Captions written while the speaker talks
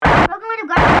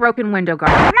Broken Window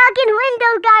Garden. Broken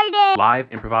Window Garden. Live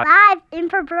improv. Live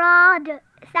improv.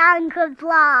 Sound good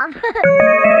blog.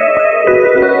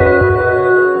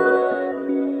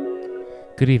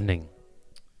 Good evening.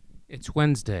 It's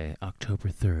Wednesday, October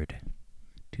 3rd,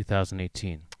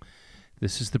 2018.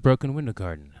 This is the Broken Window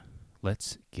Garden.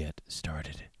 Let's get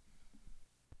started.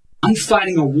 I'm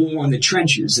fighting a war in the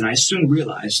trenches, and I soon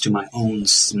realized, to my own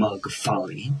smug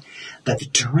folly, that the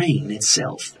terrain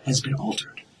itself has been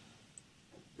altered.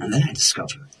 And then I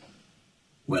discovered,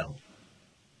 well,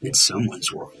 it's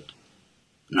someone's world,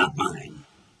 not mine.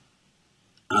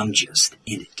 I'm just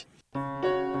in it.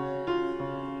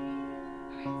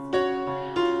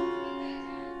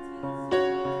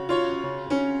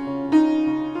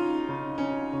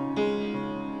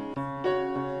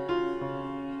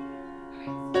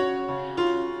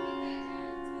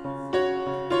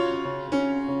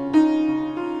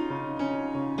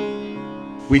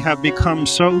 We have become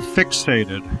so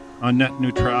fixated on net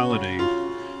neutrality,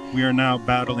 we are now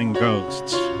battling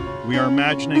ghosts. We are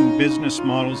imagining business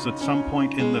models at some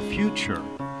point in the future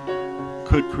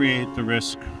could create the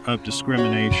risk of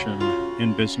discrimination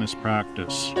in business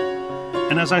practice.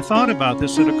 And as I thought about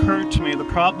this, it occurred to me the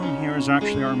problem here is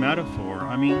actually our metaphor.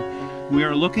 I mean, we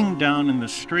are looking down in the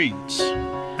streets,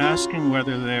 asking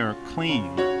whether they are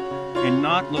clean, and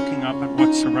not looking up at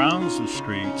what surrounds the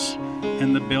streets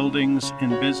and the buildings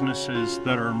and businesses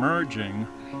that are emerging,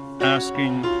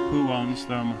 asking who owns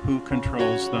them, who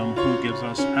controls them, who gives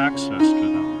us access to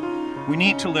them. We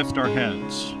need to lift our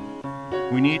heads.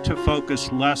 We need to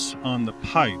focus less on the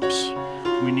pipes.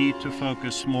 We need to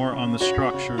focus more on the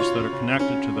structures that are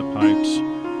connected to the pipes.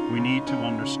 We need to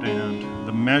understand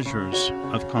the measures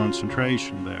of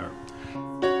concentration there.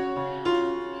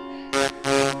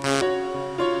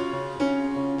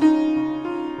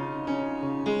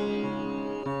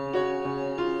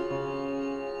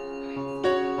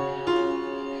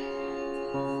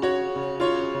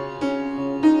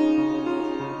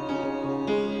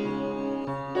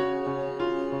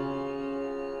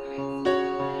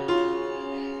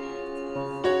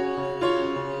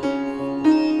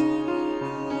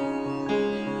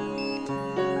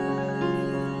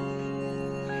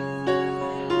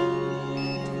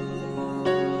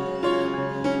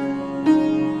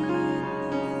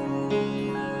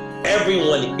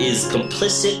 Everyone is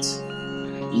complicit.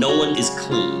 No one is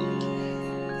clean.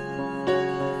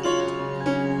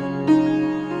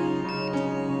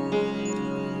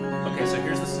 Okay, so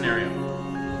here's the scenario.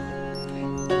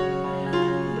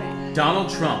 Donald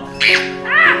Trump.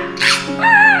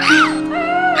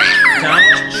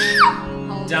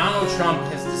 Donald Trump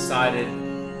has decided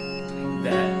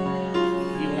that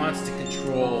he wants to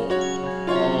control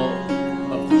all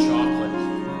of the chocolate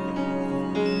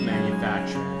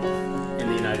manufacturing in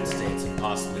the United States and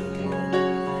possibly the world.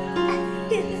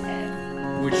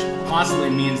 Which possibly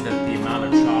means that the amount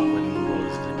of chocolate in the world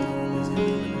is going to be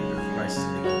limited, or prices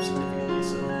are going to go up significantly,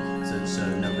 so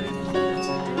nobody can eat it.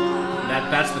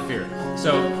 That's the fear.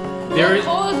 So there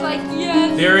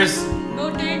is no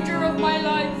danger of my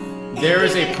life. There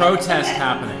is a protest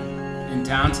happening in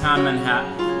downtown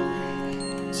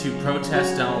Manhattan to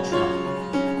protest Donald Trump.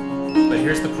 But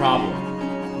here's the problem.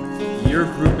 Your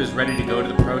group is ready to go to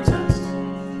the protest.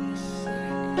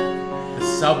 The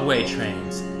subway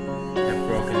trains have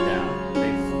broken down.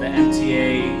 The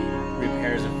MTA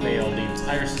repairs have failed. The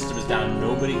entire system is down.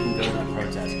 Nobody can go to the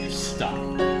protest. You're stuck.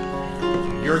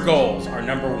 Your goals are,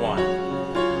 number one,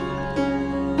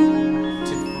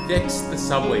 to fix the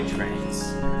subway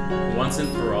trains once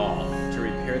and for all, to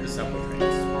repair the subway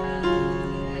trains.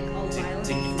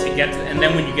 To get to, and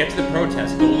then when you get to the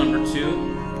protest, goal number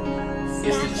two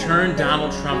is to turn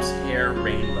Donald Trump's hair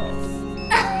rainbow.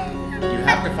 You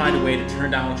have to find a way to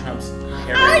turn Donald Trump's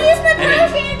hair rainbow. I'll use the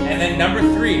potion! And then number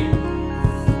three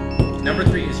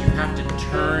is you have to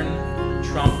turn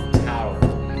Trump Tower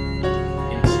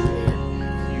into a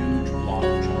huge block of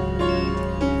chocolate.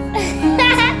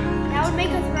 That would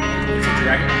make us run. It's a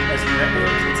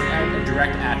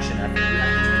direct action effort. You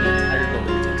have to turn the entire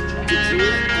building into chocolate.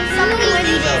 If someone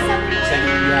wins, So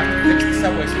you have to fix the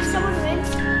subway system. If someone wins,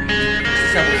 The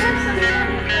subway I system. did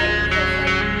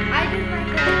my goal.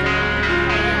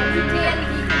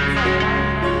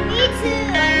 Me too.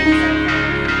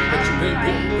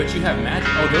 But you have magic.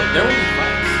 Oh, there will be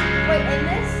fights. Wait, in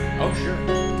this? Oh, sure.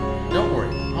 Don't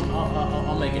worry.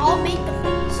 I'll make it. I'll make the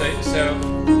fight. So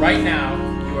right now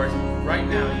you are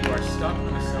stuck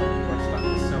on a subway. You are stuck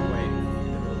on a subway in the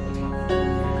middle of the tunnel. You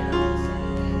can't get out of the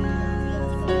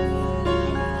subway.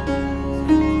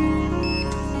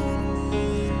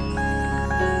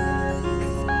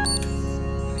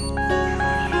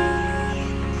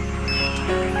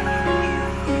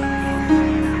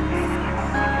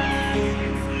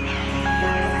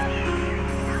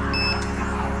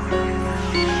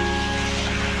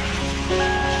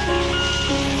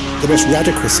 The most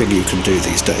radical thing you can do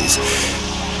these days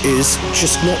is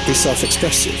just not be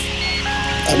self-expressive.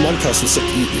 And one person said,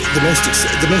 the most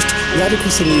radical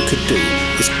thing you could do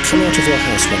is come out of your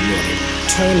house one morning,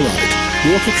 turn right,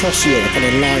 walk across Europe on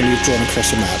a line you've drawn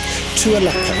across a map, to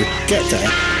Aleppo, get there,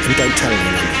 and don't tell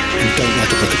anyone, and don't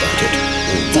write a book about it.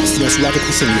 That's the most radical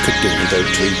thing you could do. And don't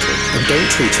tweet it. And don't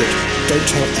tweet it, don't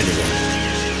tell anyone.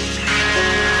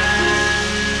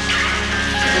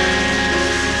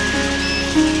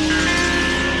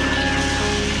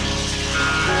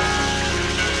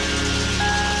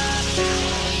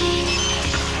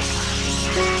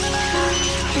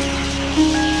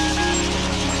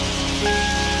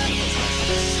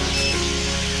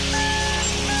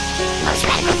 Most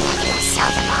radical thing I can do is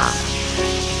sell them all.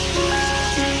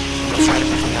 Most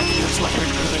radical thing I can do is let her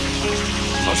do it.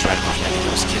 Most radical thing I can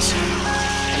do is kiss her.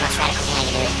 The most radical thing I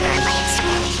can do is burn my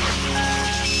Instagram account.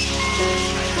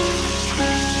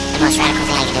 The most radical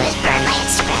thing I can do is burn my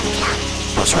Instagram account.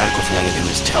 The most radical thing I can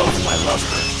do is tell them I love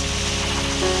her.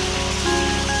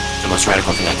 The most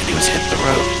radical thing I can do is hit the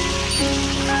road.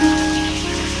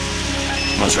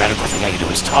 The most radical thing I can do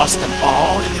is toss them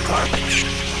all in the garbage.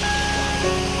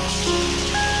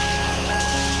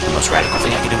 The most radical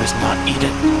thing I can do is not eat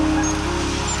it.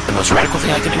 The most radical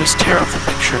thing I can do is tear up the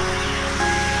picture.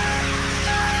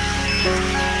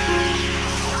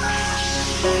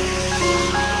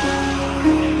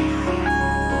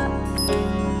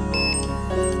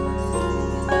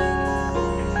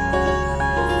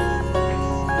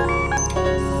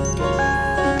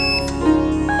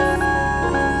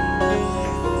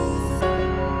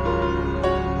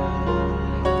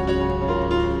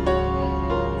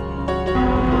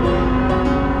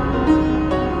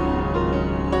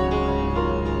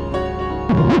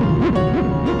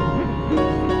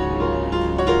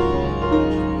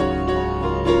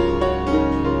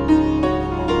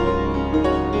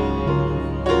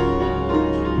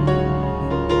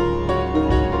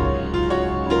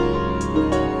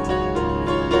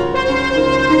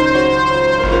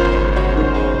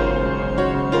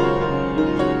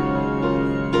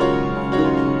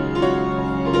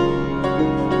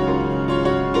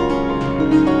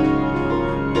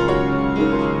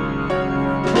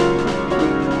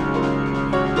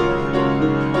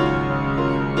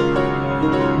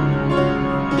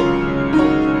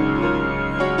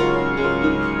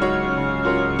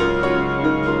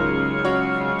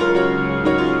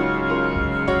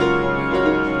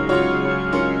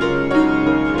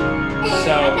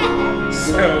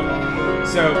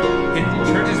 So it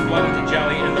turns his blood into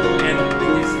jelly, and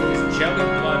his jelly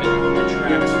blood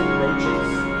attracts roaches.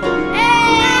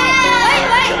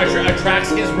 Attracts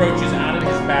his roaches out of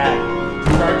his bag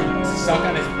to start to suck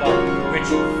on his blood, which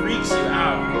freaks you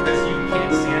out because you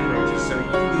can't stand roaches. So you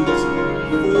lose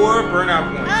 4 burnout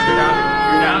points.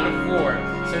 You're down to 4.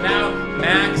 So now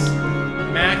Max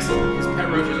and his pet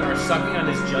roaches are sucking on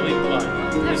his jelly blood.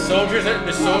 The soldiers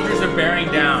are bearing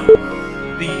down.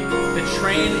 The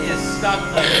train is stuck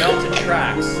on melted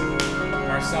tracks.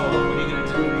 Marcella, what are you gonna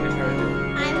do? What are you gonna try to do?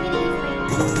 I'm gonna use my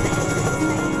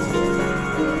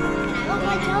and I want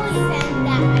my jelly send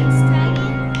that ice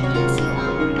dragon into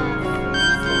freeze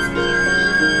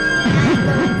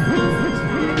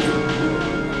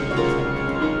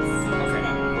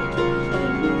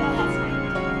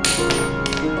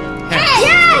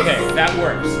Okay, that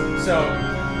works. So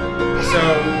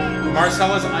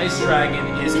Marcella's ice dragon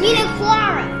is. We need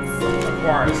Aquaris.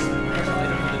 Aquaris. I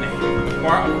don't know the name.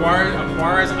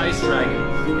 Aquaris ice dragon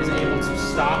is able to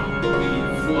stop the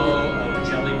flow of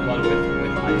jelly blood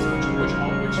with ice,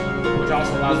 which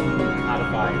also allows them to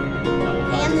codify and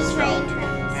nullify the spell.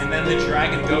 And then the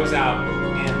dragon goes out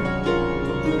and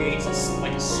creates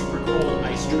like a super cold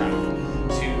ice trap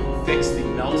to fix the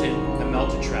melted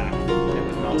track that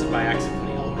was melted by accident from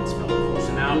the element spell before.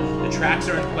 So now the tracks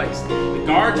are in place. The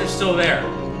guards are still there.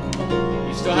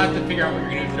 You still have to figure out what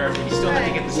you're going to do with the guards. You still have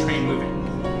to get this train moving.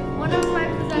 One of my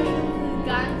possessions is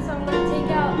guns, so I'm going to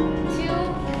take out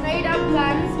 2 made-up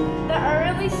guns that are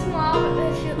really small, but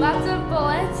they shoot lots of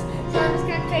bullets. So I'm just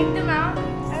going to take them out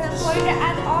and then point it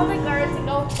at all the guards and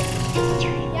go.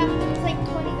 Yeah, there's like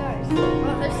 20 guards.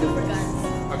 Well, they're super guns.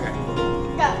 Okay.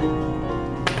 Go.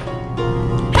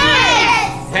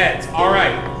 Heads. All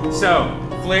right. So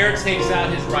Flair takes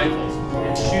out his rifles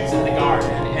and shoots at the guard,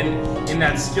 and in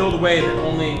that skilled way that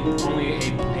only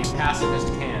a pacifist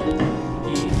can,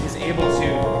 he is able to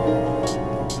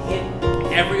hit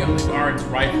every of the guard's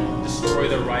rifle, destroy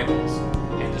their rifles,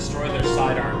 and destroy their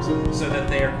sidearms, so that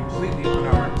they are completely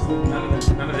unarmed.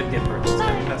 None of them get hurt.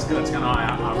 That's kind of how I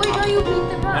operate. Wait, no, you beat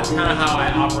them up. That's kind of how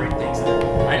I operate things.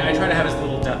 I try to have as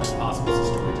little death as possible as a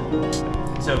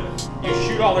storyteller. So you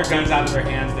shoot all their guns out of their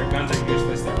hands. Their guns are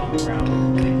useless. They're on the ground.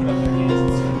 And they put up their hands and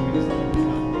serve because there's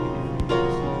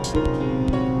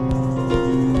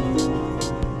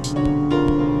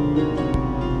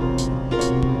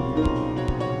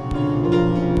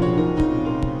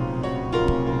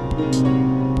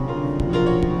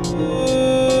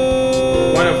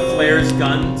one of Flair's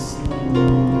guns,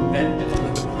 that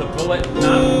the bullet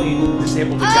not only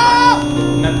disabled the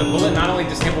gun, the bullet not only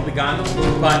disabled the gun,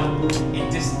 but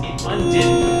it undid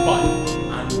the button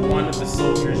on one of the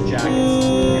soldiers' jackets,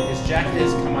 and his jacket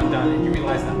has come undone, and you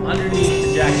realize that underneath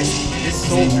the jacket, this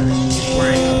soldier is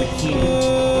wearing a bikini.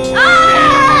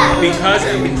 And because a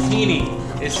bikini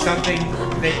is something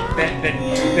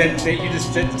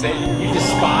that you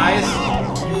despise,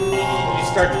 you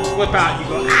start to flip out. You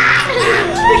go,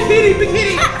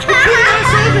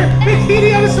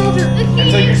 bikini on a soldier. And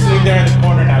so you're sitting there in the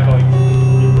corner now going,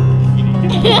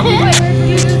 bikini. Wait, do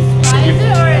you despise it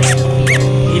or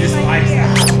He despises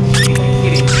that.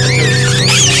 Bikini.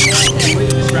 So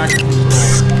completely distracted from the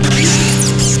story.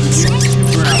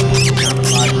 Super out down the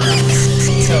 5 rounds.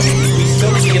 So we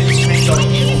still need to get this thing going.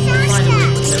 We'll find a way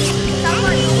to do it.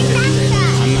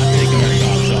 I'm not taking my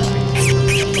socks off.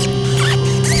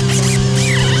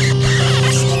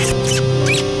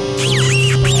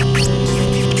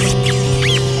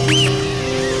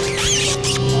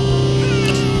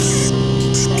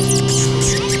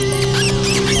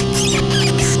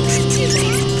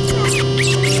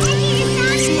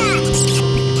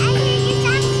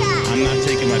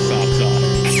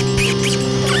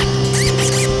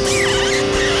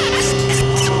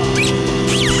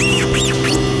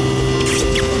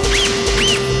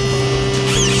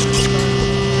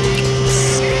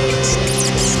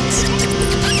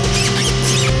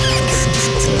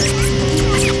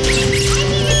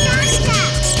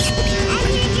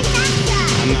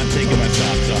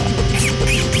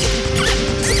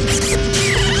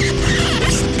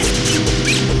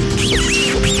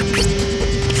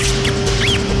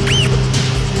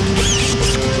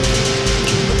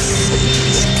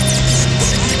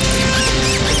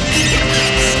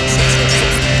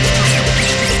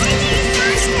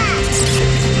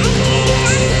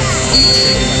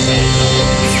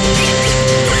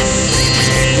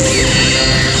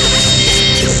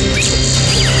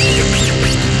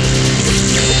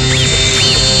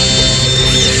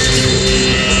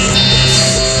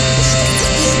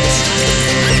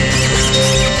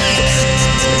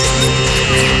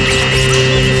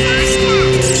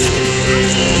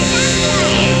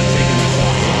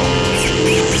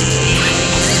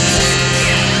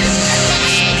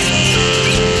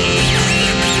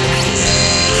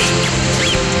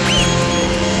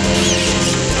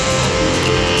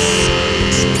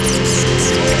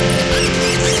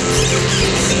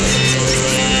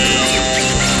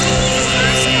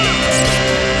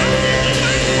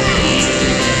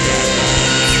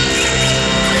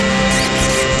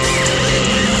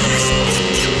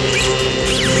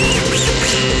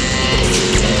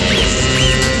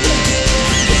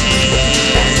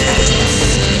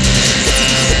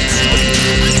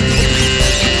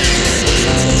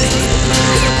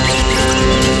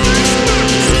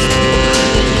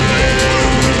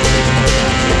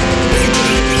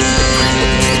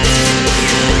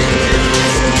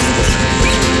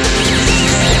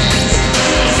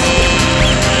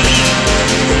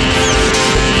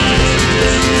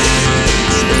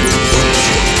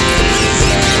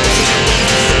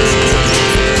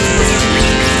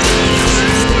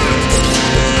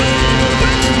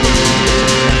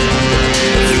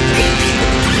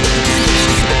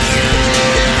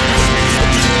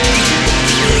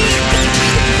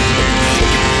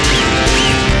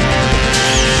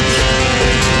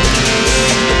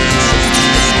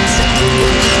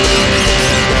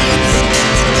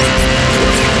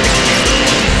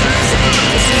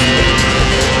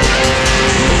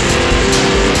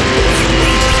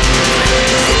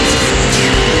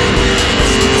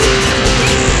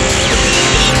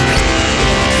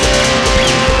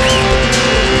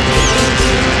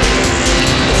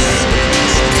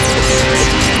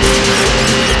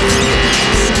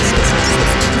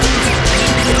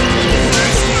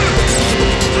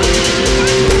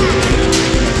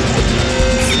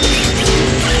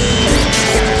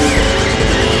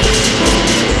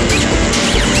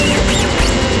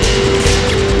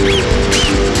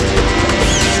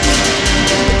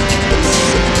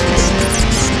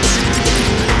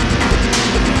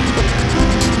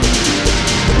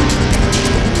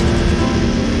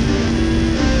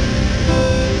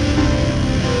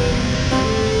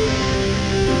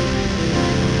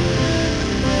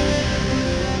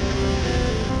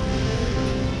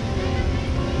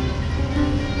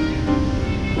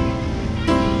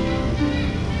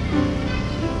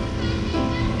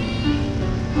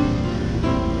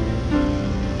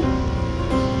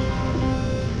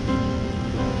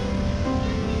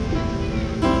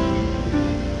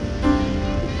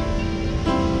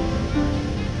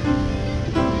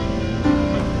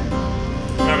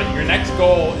 your next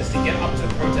goal is to get up to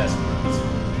the protest. It's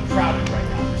crowded right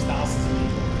now. There's thousands of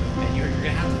people, and you're going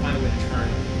to have to find a way to turn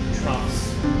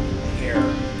Trump's hair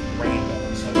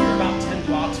rainbow. So you're about 10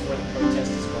 blocks where the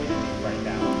protest is going to be right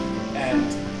now, and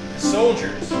the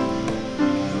soldiers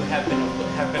who have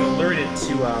been alerted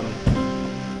to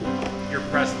your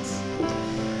presence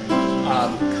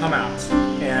come out,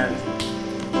 and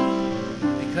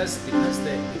because the soldiers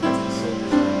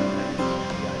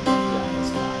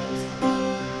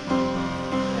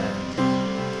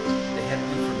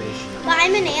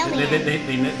I'm an alien.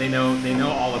 They know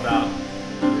all about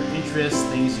your interests,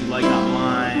 things you like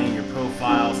online, your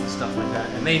profiles and stuff like that,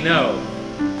 and they know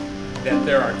that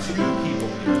there are 2 people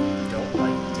here who don't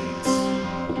like dates,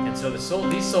 and so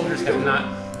these soldiers have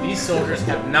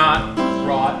not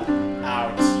brought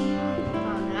out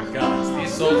guns.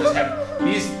 These soldiers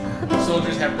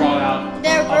have brought out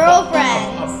their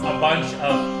girlfriends, a bunch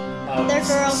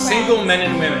of single men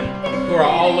and women who are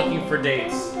all looking for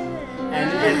dates.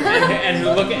 And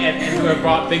who have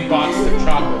brought big boxes of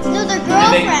chocolates. No, they're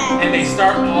girlfriends. And they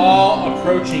start all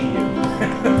approaching you.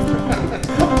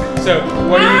 So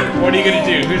what are you gonna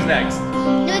do? Who's next?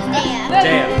 No, it's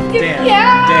Dan. Dan.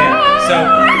 So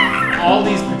all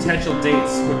these potential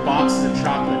dates with boxes of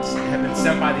chocolates have been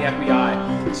sent by the FBI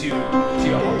to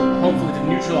hopefully to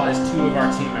neutralize 2 of our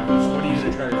team members. What are you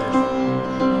gonna try to do?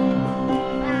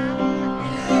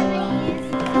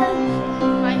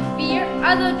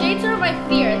 The dates are my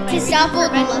fear. To stop all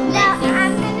the love. No,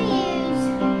 I'm gonna use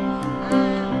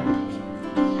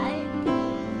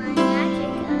my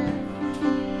magic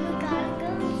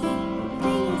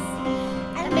things.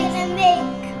 I'm gonna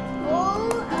make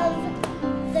all of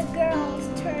the girls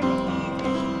turn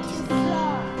into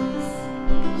frogs.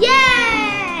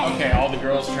 Yay! Okay, all the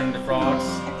girls turn into frogs.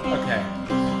 Okay.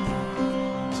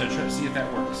 So try to see if that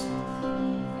works.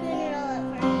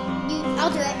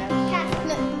 I'll do it.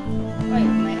 Wait,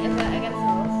 is that against the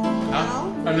rules? Huh?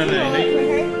 Oh, no. No,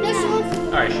 she wants to.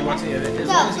 Alright, she wants to. Yeah, as Go,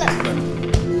 long as flip.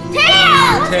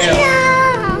 Tail.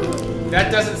 Tail.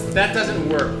 That doesn't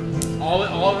work. All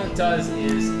it does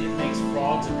is it makes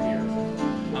frogs appear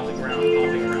on the ground,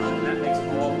 hopping around, and that makes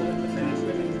all the men and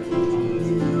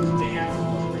women dance.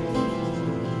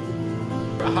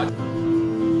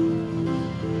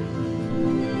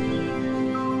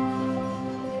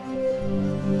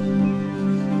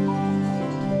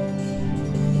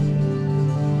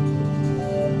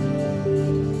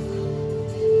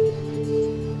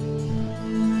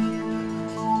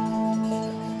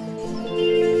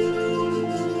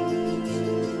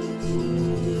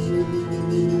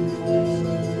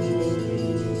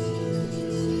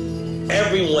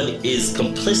 Everyone is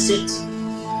complicit.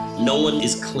 No one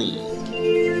is clean.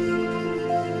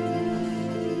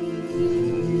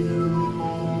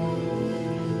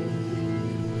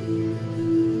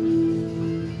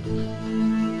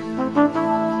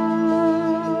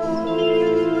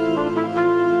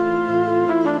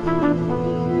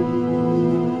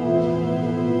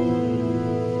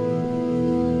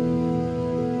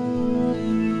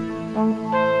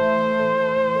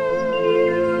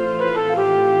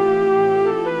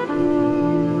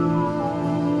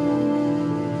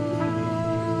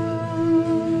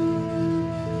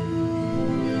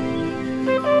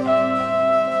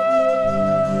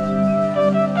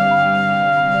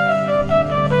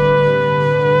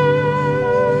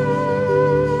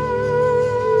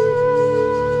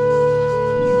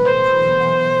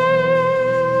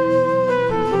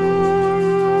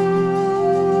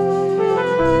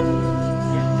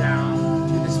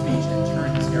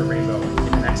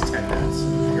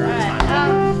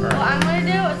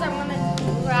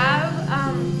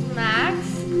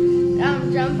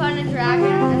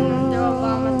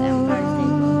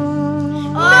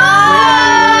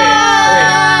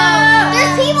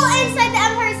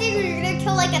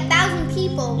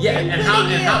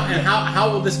 How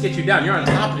will this get you down? You're on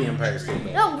top of the Empire State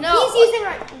Building. No, he's using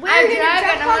our. We're gonna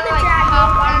jump on the dragon.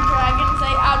 Hop on a dragon and say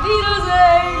 "Adidas."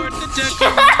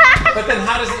 But then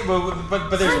how does it?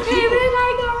 But there's people.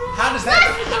 How does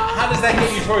that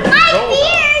get you towards your My goal?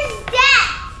 fear is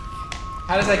death.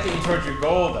 How does that get you towards your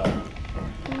goal, though?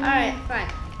 All right, fine.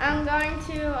 I'm going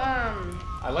to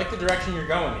I like the direction you're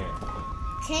going here.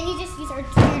 Can you just use your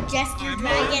gesture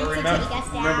dragon to take us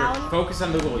down? Remember, focus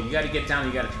on the goal. You got to get down.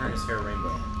 You got to turn his hair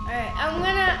rainbow. Alright,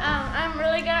 I'm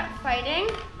really good at fighting.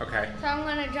 Okay. So I'm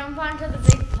gonna jump onto the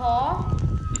big pole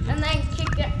and then kick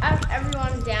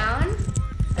everyone down.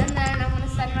 And then I'm gonna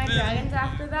send my dragons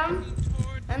after them.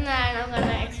 And then I'm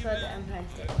gonna explode the Empire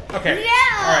State Building. Okay. No!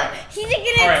 All right. He's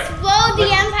gonna explode the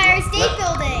Empire State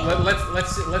Building.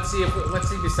 Let's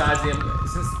see besides the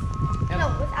since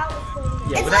without exploding.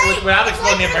 Yeah, without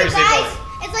exploding the Empire State Building.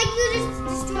 It's like you just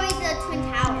destroyed the Twin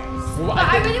Towers. Well, But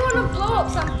I really want to blow up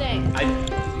something.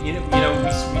 We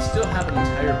still have an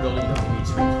entire building that we need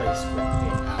to replace with a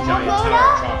giant Pagoda? tower of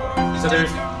chocolate. So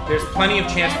there's plenty of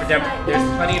chance for demolition. The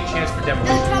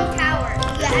Trump Tower.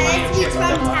 Yeah, Plenty it's of the chance for Trump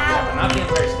demolition. Yeah, Tower. but not the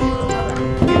Empire State Building.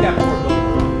 We need that before building.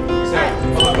 So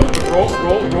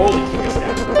roll to keep us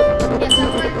down. Yeah, so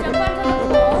we're gonna jump onto the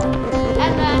pole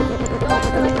and then go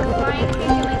into like a flying cage and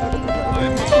like you go over the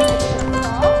head and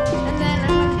fall. And then I'm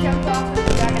gonna jump off of the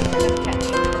gun and try to catch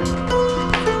you.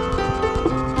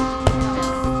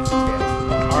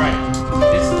 All right,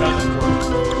 this doesn't work.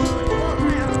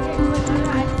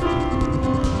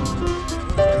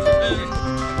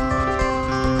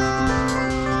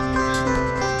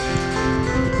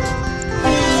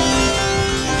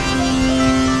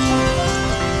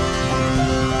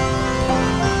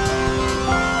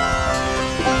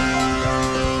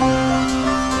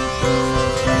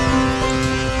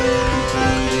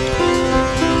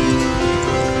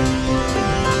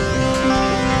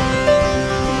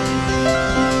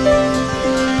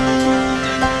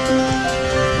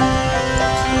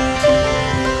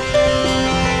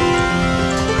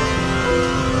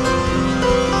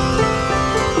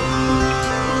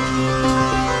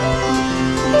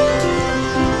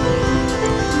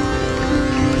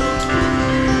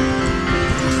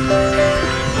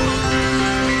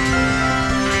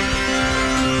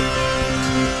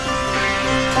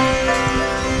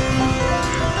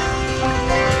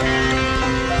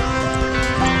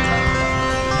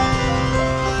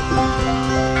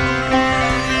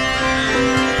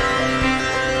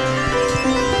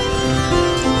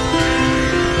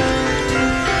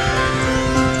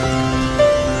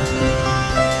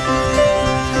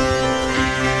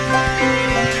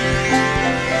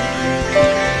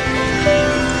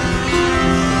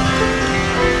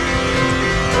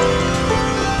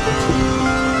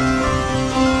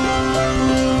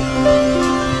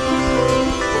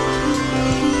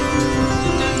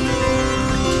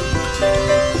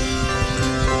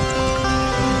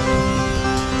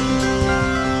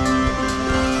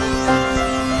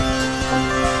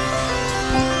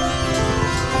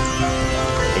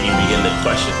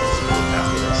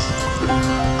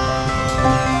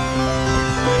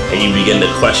 You begin to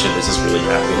question, is this really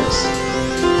happiness?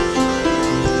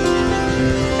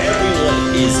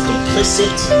 Everyone is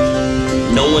complicit.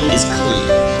 No one is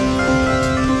clear.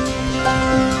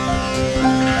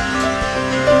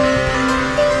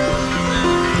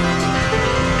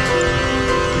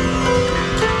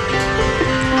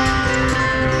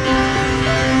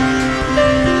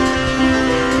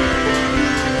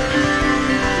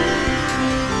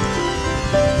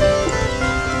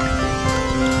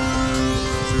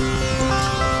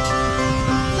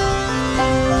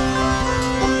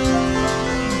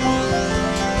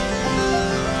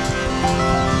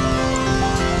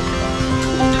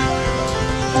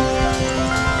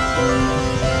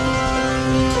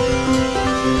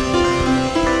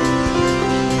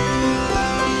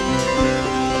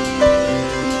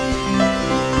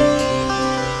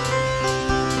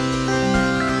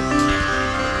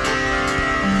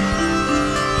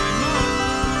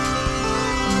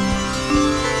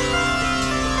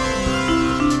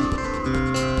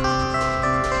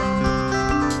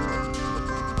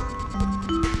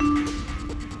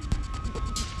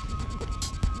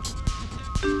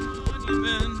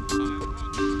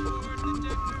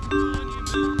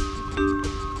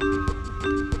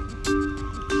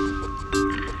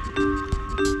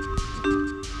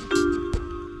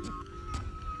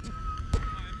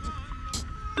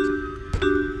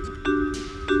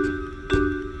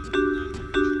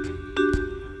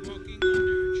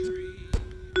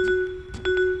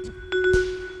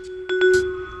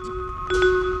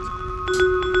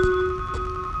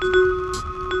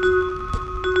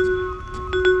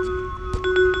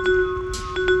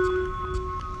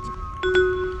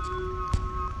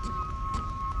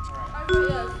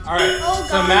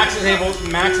 So Max is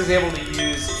able to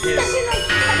use his.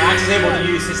 Max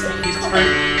turns his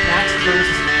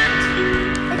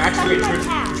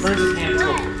hand to.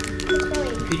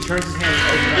 He turns his hand to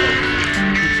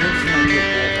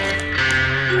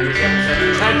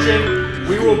attention.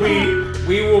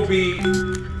 We will be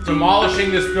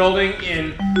demolishing this building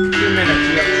in 2 minutes.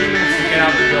 You have 2 minutes to get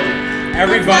out of the building.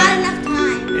 Everybody. That's not enough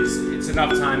time. It's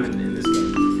enough time in this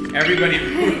game. Everybody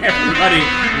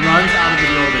runs out of the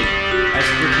building as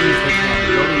quickly as they can. The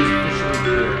building is officially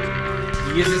clear.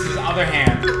 He uses his other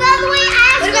hand. By the way,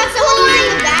 what about someone in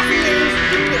the bathroom?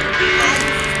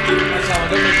 That's how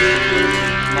it looks.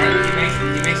 Martin, he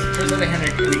makes his other hand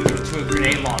to a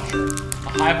grenade launcher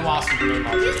high velocity grenade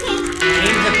launcher,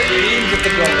 aims at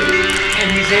the building, and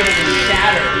he's able to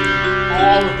shatter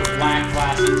all of the black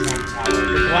glass in Trump Tower.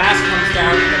 The glass comes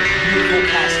down in a beautiful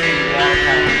cascade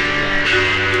waterfall.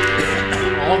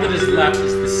 All that is left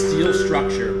is the steel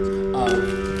structure of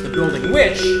the building,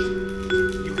 which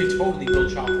you can totally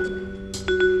build chocolate around.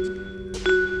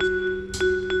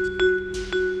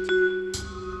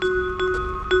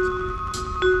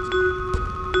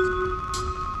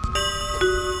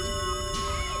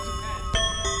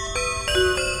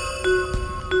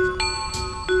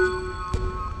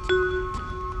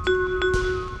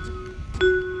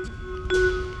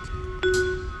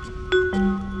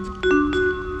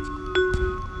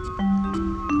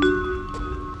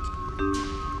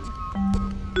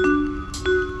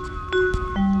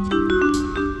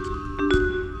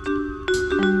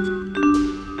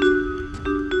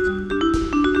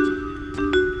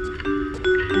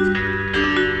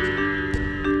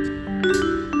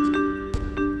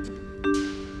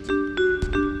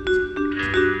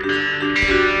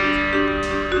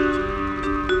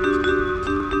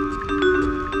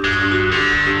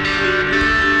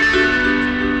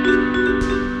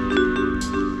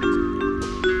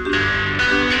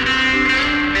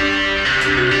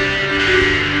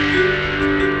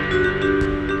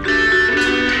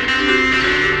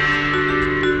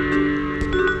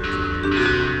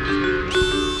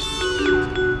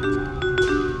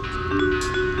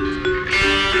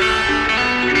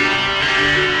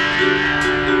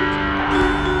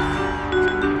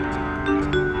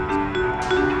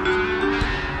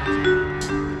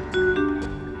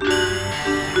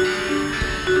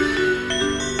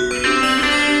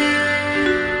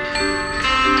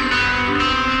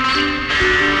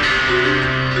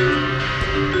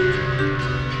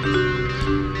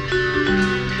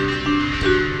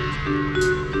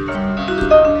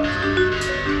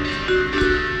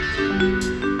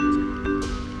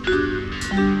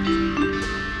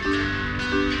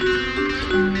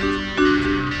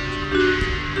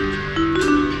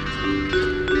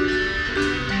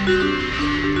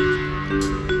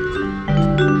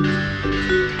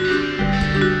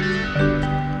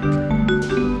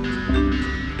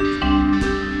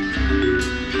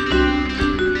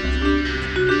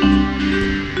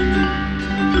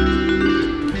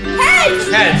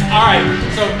 Alright,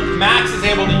 so Max is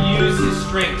able to use his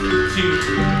strength to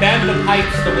bend the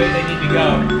pipes the way they need to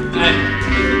go and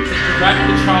to direct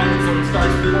the chocolate so it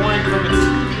starts pouring from its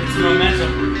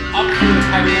momentum up through the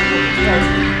pipe and it starts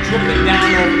dripping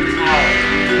down over the tower.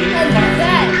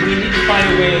 We need to find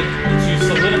a way to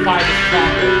solidify this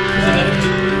chocolate so that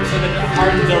it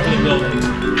hardens over the building.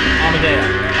 Amadea.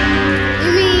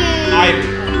 You mean...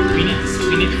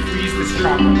 We need to freeze this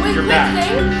chocolate. You're back.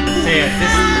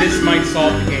 This might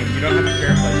solve the game. You don't have to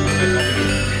Fairplay. This might solve the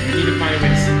game. You need to find a way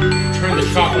to turn the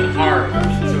chocolate hard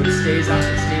so it stays up.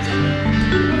 It stays up there.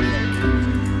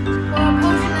 Or a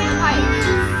potion in the pipe.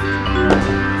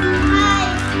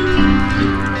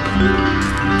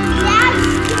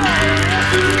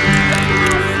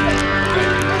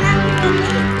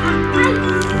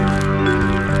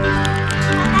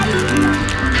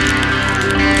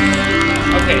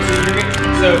 Okay,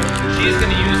 so she's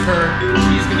gonna use her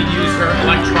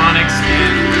electronics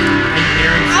and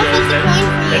engineering skills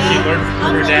that she learned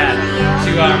from her dad to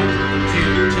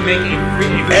make a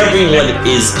everyone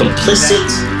is complicit.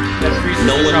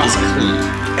 No one is clean.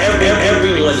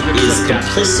 Everyone is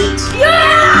complicit.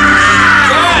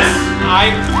 Yes!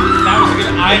 That was a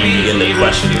good Ivy is able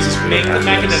to make the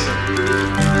mechanism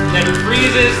that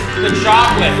freezes the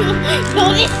chocolate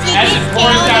as it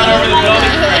pours down over the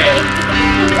building frame.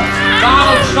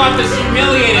 Donald Trump is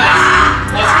humiliated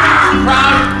as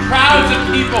crowds of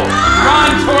people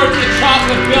run towards the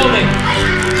chocolate building,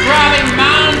 grabbing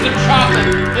mounds of chocolate,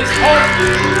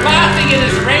 laughing in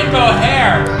his rainbow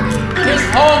hair. His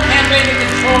whole campaign to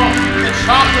control the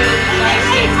chocolate in the United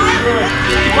States is ruined.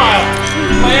 Meanwhile,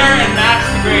 Claire and Max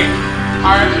the Great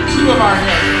are two of our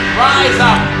heroes. Rise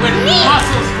up with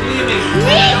muscles gleaming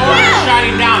and orbs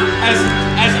shining down as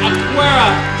Aquera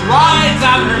rides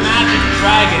on her magic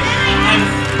dragon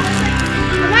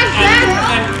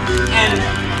and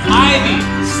Ivy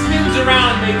spins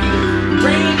around making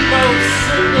rainbow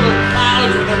circular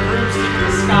clouds with her broomstick in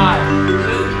the sky.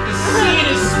 The scene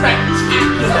is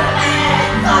spectacular.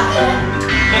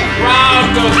 The crowd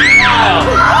goes wild.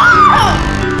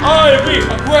 Ivy,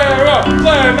 Aquera,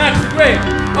 Claire, Max the Great.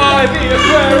 Ivy,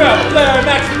 Aquera, Claire,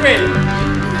 Max the Great.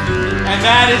 And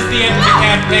that is the end of the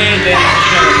campaign, ladies and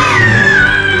gentlemen.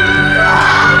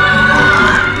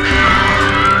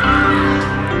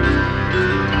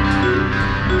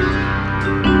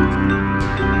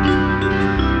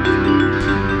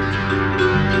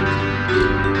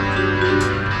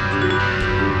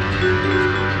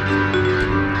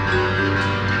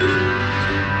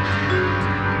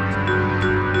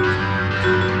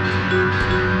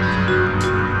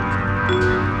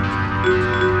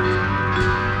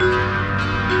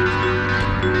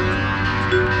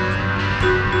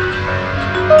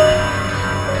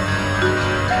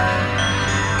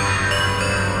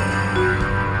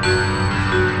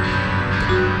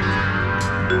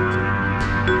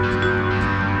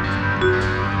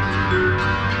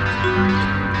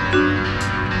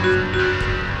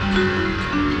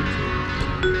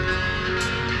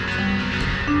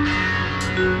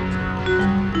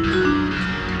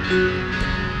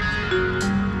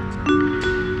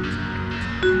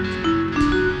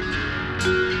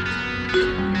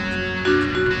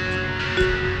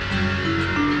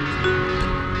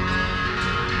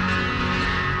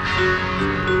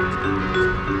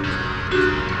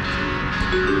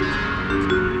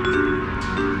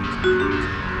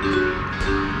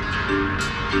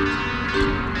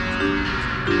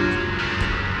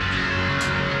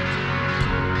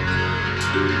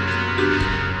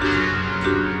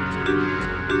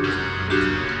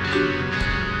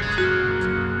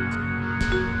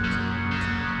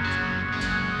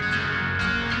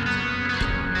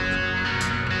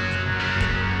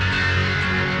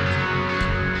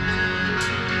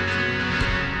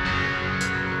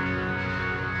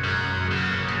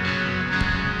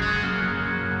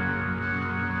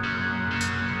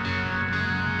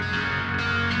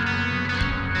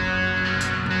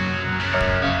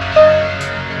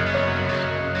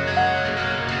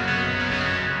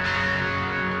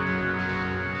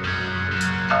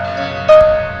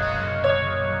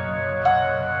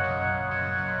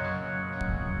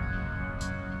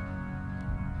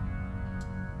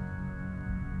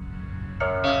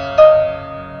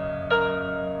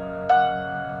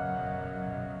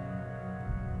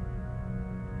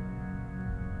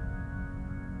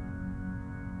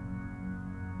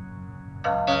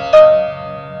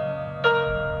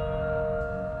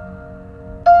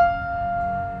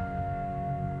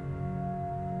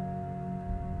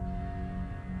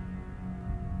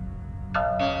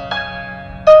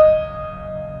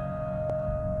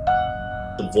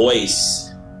 The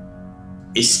voice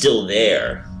is still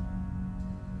there,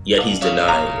 yet he's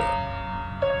denying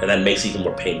it. And that makes it even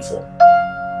more painful.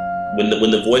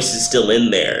 When the voice is still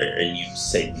in there and you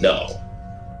say no,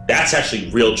 that's actually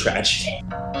real tragedy.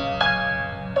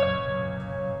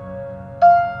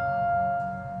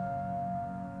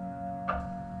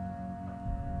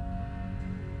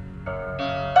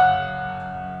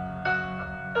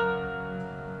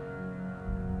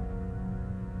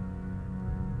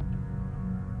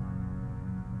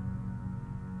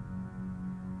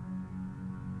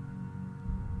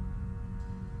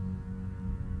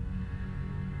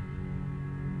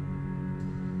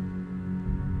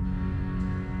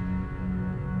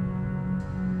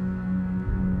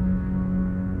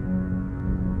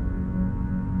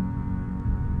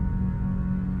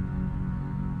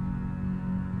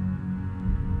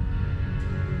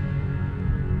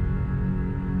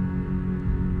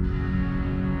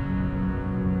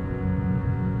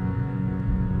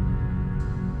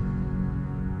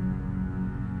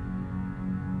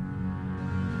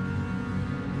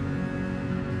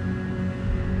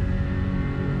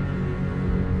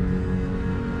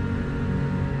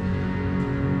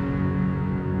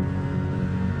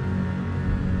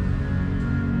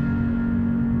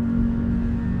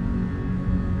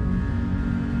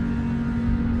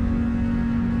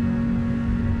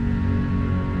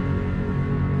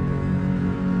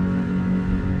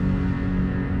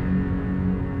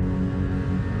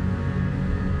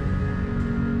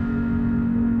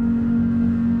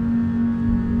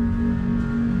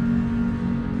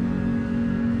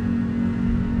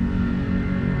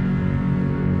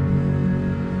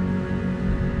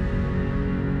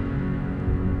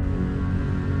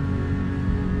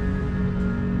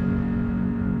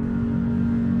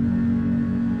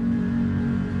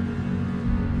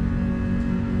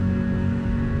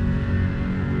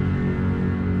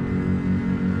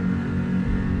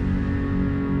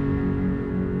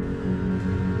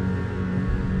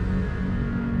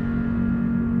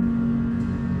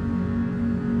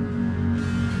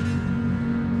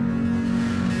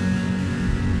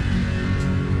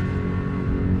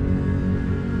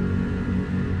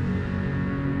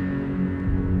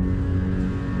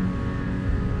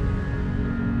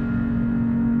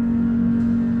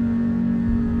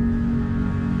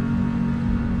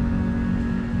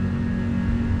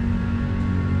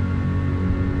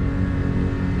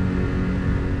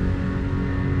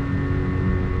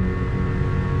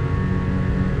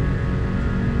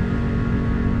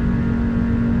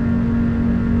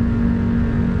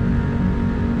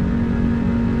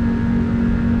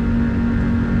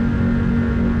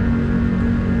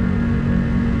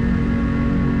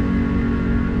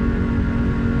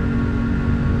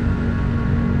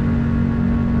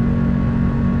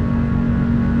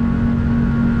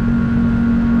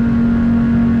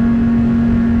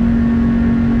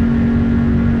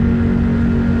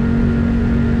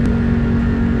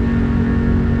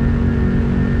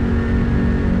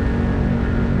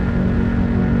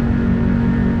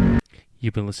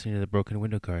 You've been listening to The Broken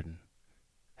Window Garden.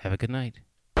 Have a good night.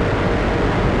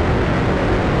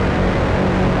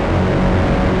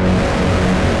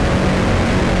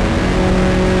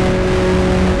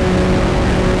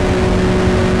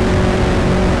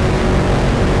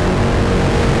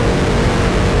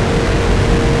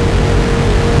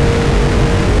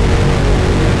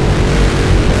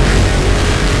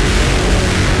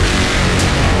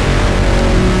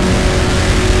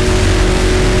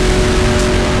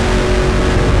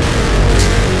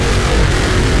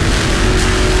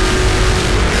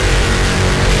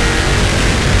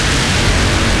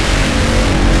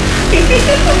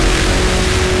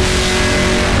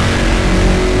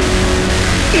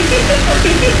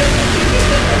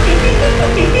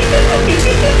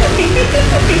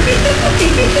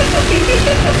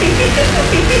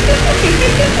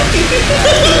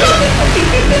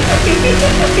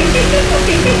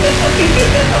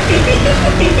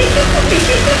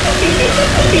 Thank you.